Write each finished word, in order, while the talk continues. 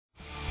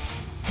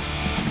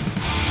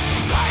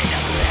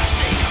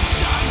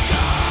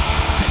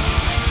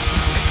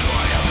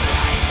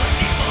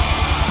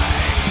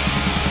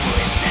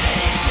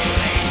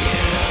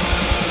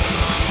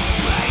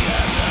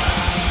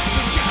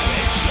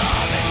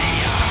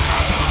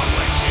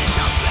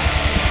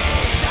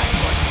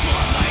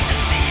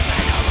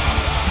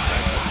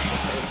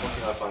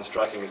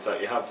striking is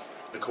that you have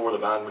the core of the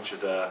band, which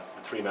is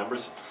 3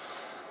 members,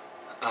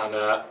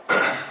 and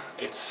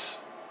it's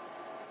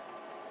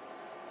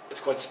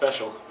quite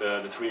special,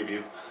 the 3 of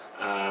you.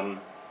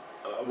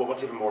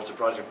 What's even more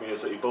surprising for me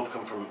is that you both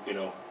come from, you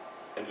know,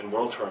 in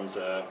world terms,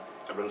 a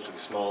relatively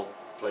small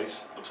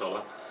place,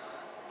 Uppsala,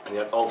 and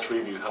yet all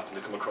 3 of you happen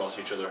to come across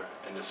each other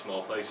in this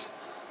small place.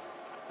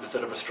 Does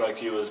that ever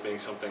strike you as being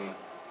something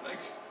like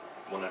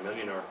 1 in a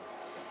million or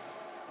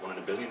 1 in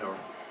a billion? Or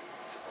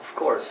of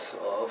course,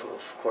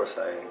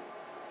 I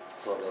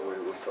thought that we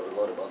thought a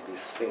lot about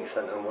these things,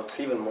 and what's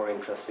even more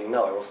interesting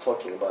now, I was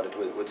talking about it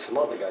with some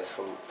other guys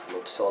from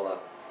Uppsala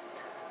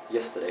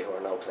yesterday who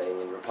are now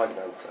playing in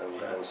Repugnant,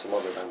 and some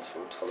other bands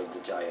from Uppsala, the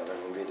Giant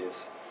and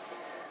Invidious.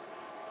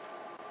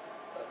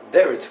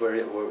 There it's where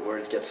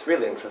it gets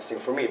really interesting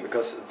for me,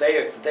 because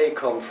they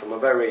come from a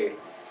very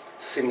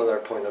similar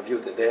point of view.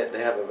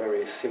 They have a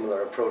very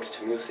similar approach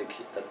to music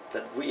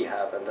that we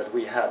have and that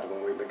we had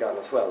when we began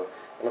as well.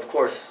 And of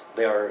course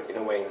they are in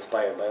a way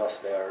inspired by us.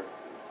 They are,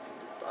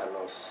 I don't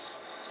know,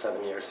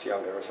 7 years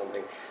younger or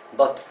something.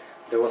 But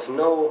there was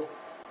no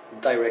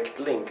direct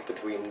link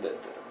between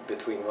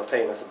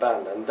Watain as a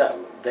band and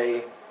them.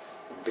 They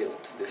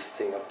built this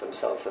thing up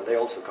themselves, and they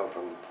also come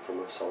from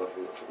Uppsala,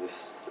 from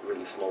this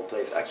really small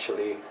place.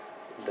 Actually,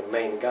 the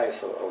main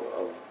guys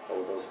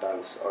of those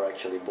bands are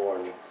actually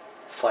born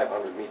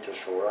 500 meters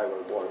from where I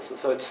was born.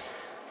 So it's,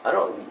 I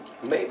don't know,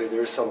 maybe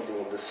there is something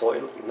in the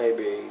soil,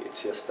 maybe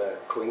it's just a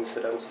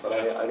coincidence, but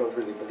I don't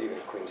really believe in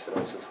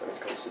coincidences when it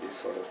comes to these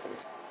sort of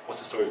things.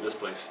 what's the story of this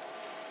place?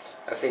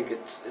 I think it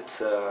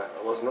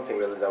was nothing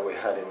really that we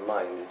had in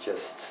mind. It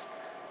just,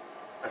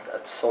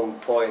 at some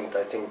point,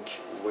 I think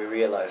we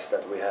realized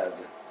that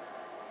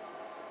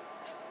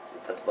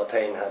that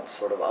Watain had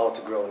sort of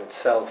outgrown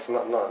itself,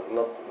 not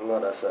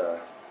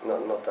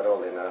at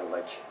all in a,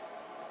 like,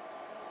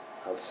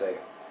 how to say,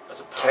 as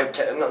a part?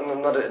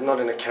 not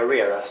in a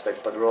career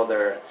aspect, but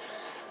rather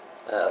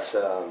as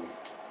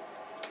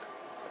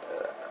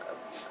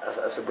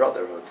a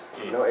brotherhood.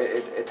 Mm. You know,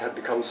 it had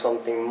become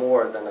something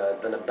more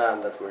than a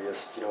band that were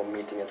just, you know,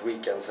 meeting at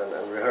weekends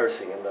and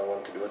rehearsing and then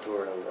want to do a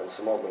tour and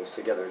some albums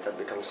together. It had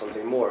become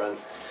something more, and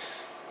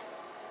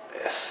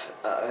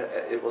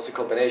it was a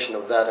combination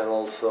of that and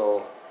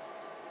also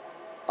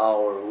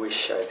our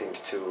wish, I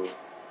think, to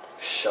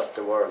shut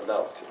the world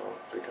out, you know,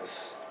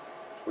 because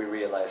we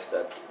realized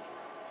that,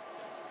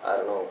 I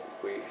don't know,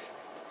 we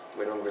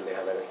don't really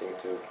have anything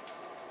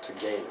to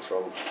gain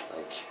from,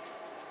 like,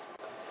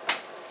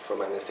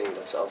 from anything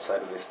that's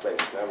outside of this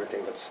place. And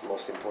everything that's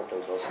most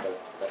important was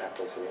that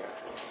happens in here.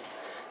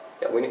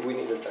 Yeah, we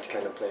needed that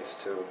kind of place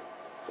to,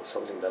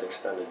 something that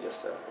extended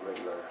just a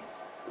regular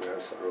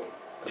rehearsal room.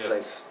 A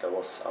place that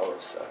was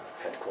ours,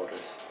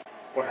 headquarters.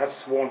 What has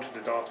Sworn to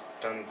the Dark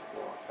done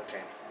for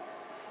Watain?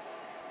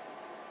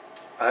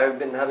 I've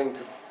been having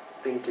to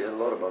think a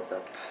lot about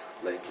that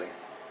lately.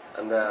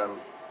 And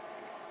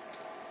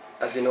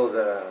as you know,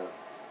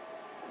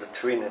 the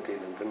Trinity,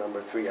 the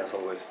number 3, has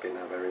always been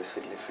a very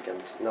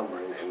significant number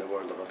in the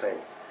world of Watain.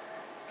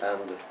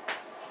 And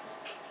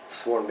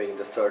Sworn being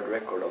the 3rd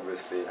record,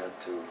 obviously it had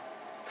to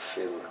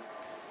fill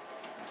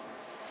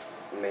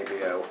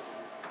maybe a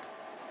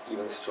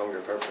even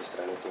stronger purpose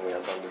than anything we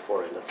had done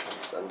before in that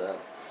sense. And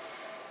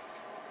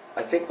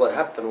I think what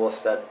happened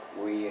was that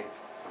we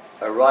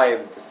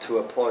arrived to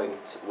a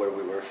point where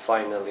we were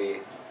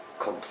finally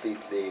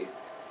completely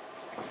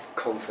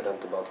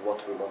confident about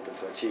what we wanted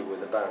to achieve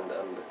with the band,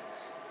 and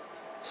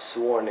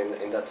Sworn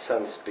in that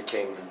sense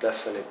became the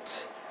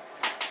definite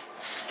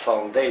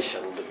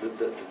foundation,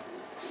 the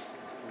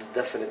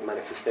definite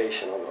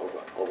manifestation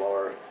of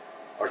our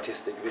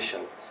artistic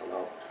vision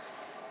somehow.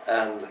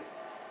 And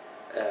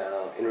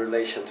in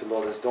relation to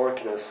Lawless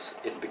Darkness,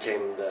 it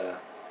became the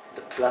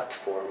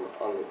platform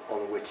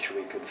on which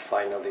we could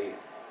finally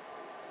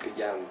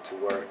begin to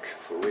work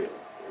for real,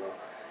 you know.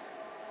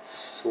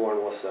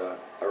 Sworn was a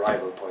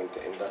arrival point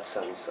in that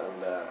sense,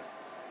 and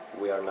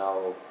we are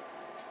now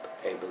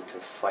able to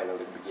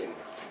finally begin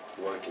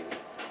working.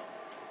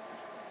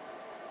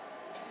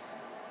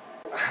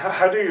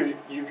 How do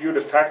you view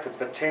the fact that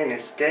Watain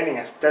is gaining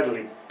a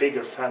steadily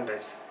bigger fan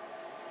base?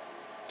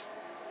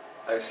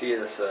 I see it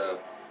as a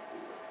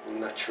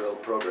natural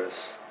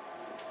progress.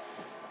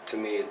 To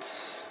me,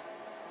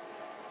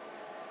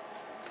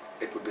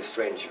 it would be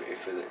strange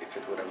if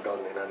it would have gone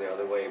in any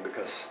other way,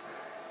 because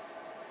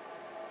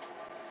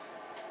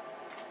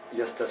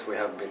just as we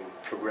have been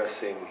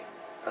progressing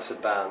as a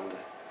band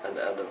and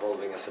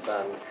evolving as a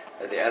band,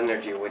 the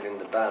energy within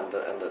the band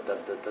and that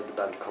the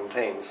band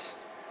contains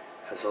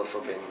has also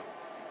been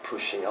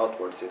pushing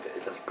outwards.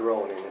 It has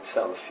grown in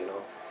itself, you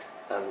know,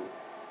 and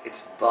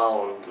it's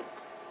bound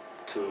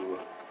to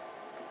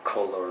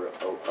color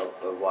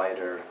a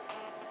wider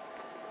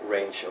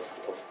range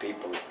of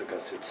people,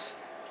 because it's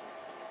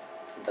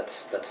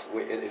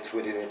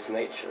within its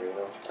nature, you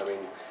know. I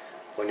mean,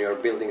 when you're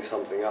building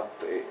something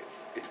up,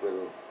 it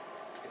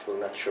will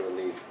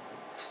naturally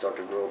start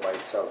to grow by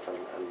itself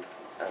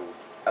and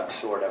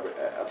absorb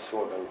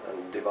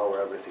and devour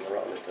everything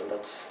around it, and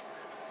that's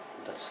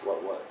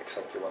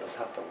exactly what has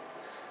happened.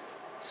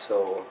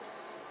 So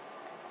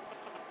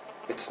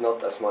it's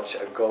not as much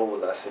a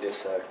goal as it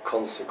is a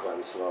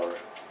consequence of our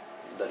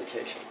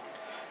dedication.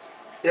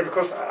 Yeah,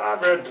 because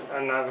I've read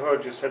and I've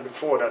heard you said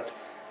before that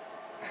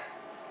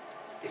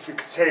if you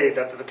could say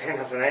that the Watain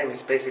has an aim,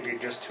 is basically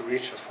just to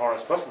reach as far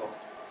as possible.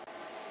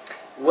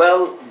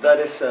 Well, that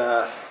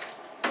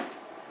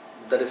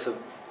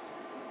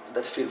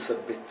feels a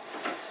bit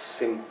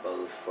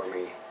simple for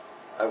me.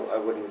 I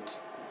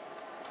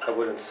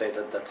wouldn't say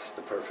that that's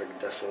the perfect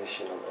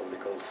definition of the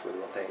goals with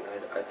Watain.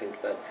 I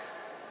think that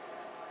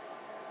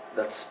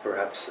that's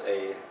perhaps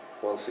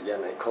once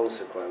again a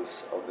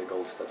consequence of the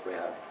goals that we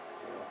have,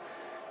 you know,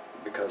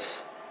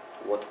 because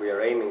what we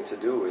are aiming to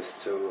do is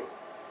to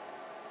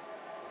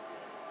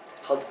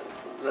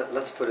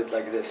let's put it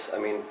like this. I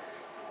mean,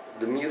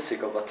 the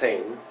music of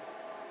Watain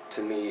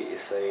to me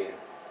is a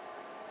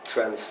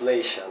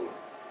translation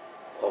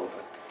of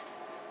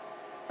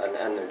an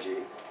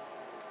energy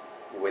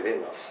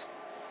within us,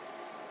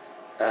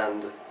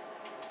 and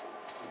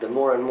the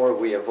more and more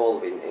we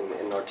evolve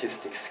in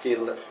artistic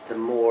skill, the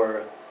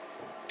more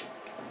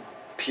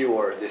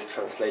pure this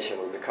translation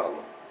will become.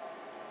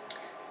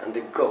 And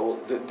the goal,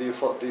 do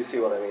you see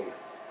what I mean?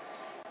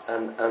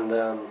 And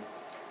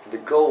the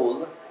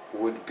goal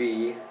would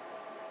be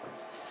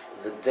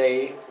the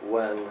day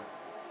when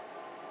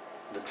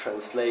the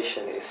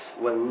translation is,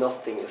 when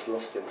nothing is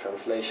lost in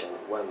translation,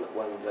 when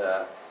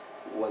the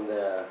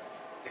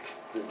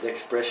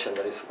expression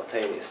that is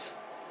Watain is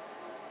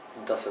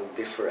doesn't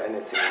differ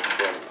anything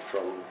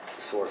from the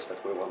source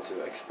that we want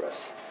to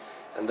express.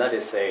 And that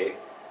is a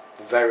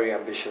very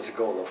ambitious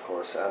goal, of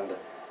course, and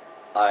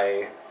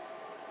I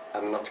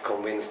am not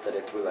convinced that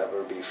it will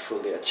ever be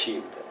fully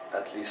achieved,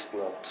 at least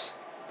not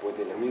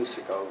within a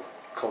musical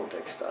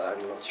context.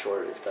 I'm not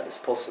sure if that is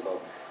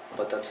possible,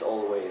 but that's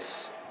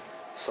always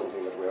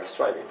something that we are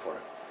striving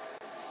for.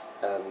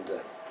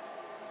 And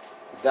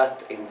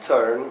that in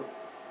turn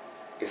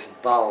is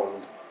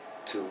bound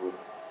to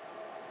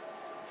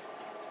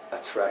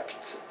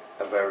attract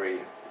a very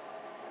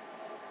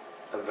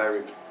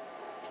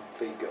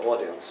big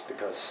audience,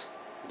 because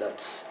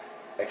that's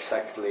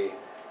exactly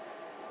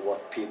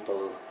what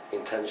people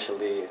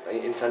intentionally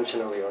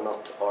or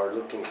not are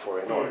looking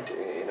for in art,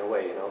 in a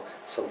way, you know,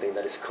 something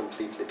that is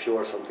completely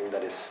pure, something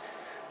that is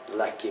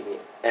lacking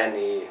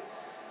anything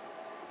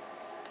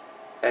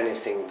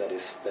that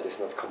is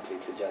not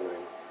completely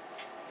genuine.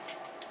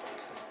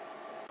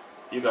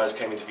 You guys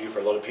came into view for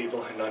a lot of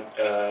people in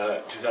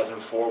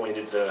 2004 when you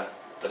did the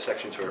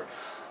Dissection tour.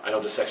 I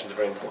know Dissection's a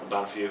very important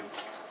band for you.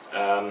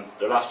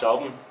 Their last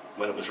album,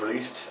 when it was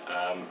released,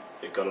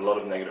 it got a lot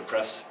of negative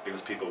press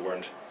because people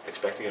weren't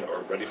expecting it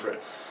or ready for it.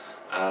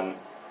 I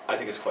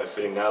think it's quite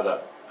fitting now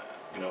that,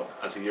 you know,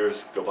 as the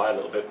years go by a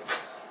little bit,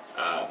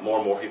 more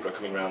and more people are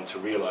coming around to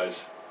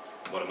realise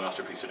what a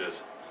masterpiece it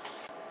is.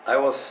 I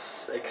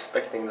was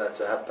expecting that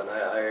to happen.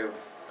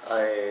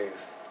 I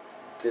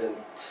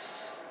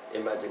didn't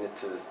imagine it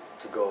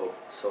to go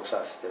so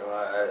fast. You know,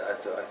 I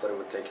thought it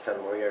would take 10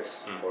 more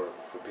years for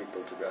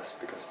people to grasp,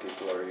 because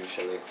people are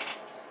usually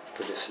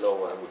pretty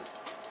slow and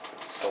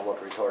somewhat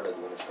retarded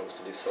when it comes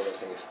to these sort of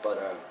things.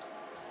 But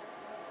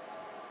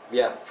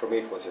yeah, for me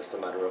it was just a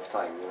matter of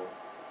time, you know,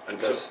 And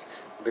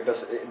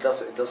because it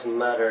doesn't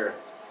matter,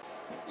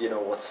 you know,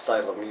 what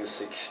style of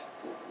music,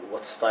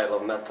 what style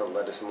of metal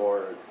that is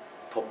more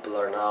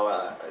popular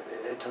now.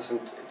 It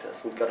hasn't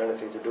got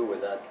anything to do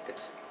with that.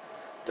 It's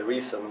the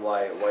reason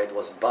why it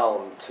was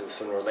bound to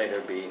sooner or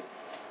later be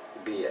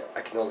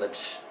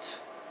acknowledged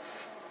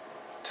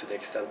to the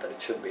extent that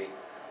it should be,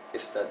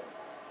 is that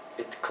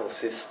it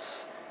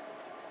consists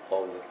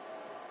of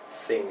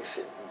things.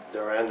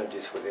 There are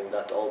energies within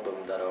that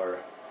album that are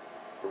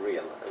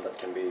real and that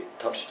can be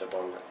touched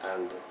upon,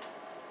 and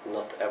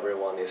not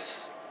everyone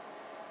is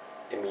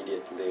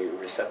immediately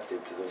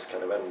receptive to those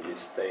kind of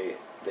energies. They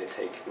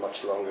take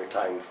much longer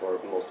time for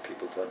most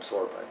people to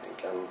absorb, I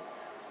think, and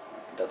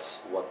that's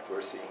what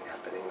we're seeing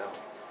happening now.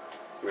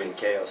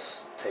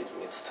 Reinkaos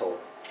taking its toll.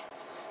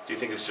 do you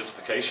think it's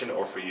justification,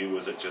 or for you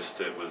was it just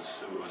it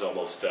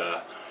almost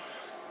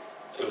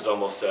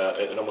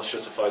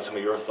justified some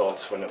of your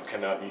thoughts when it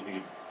came out, and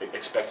you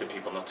expected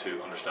people not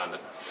to understand it?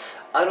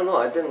 I don't know.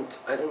 I didn't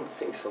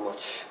think so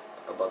much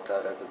about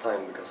that at the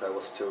time, because I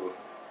was too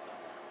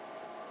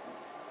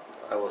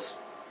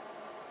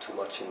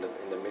much in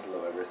the middle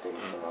of everything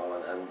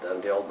somehow,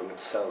 and the album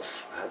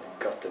itself had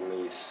gotten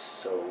me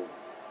so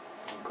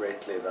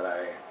greatly that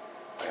I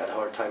had a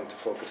hard time to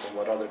focus on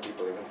what other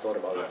people even thought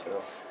about it. You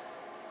know,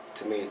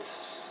 to me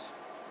it's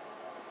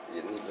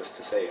needless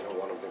to say, you know,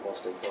 one of the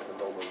most important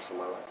albums in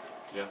my life.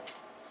 Yeah.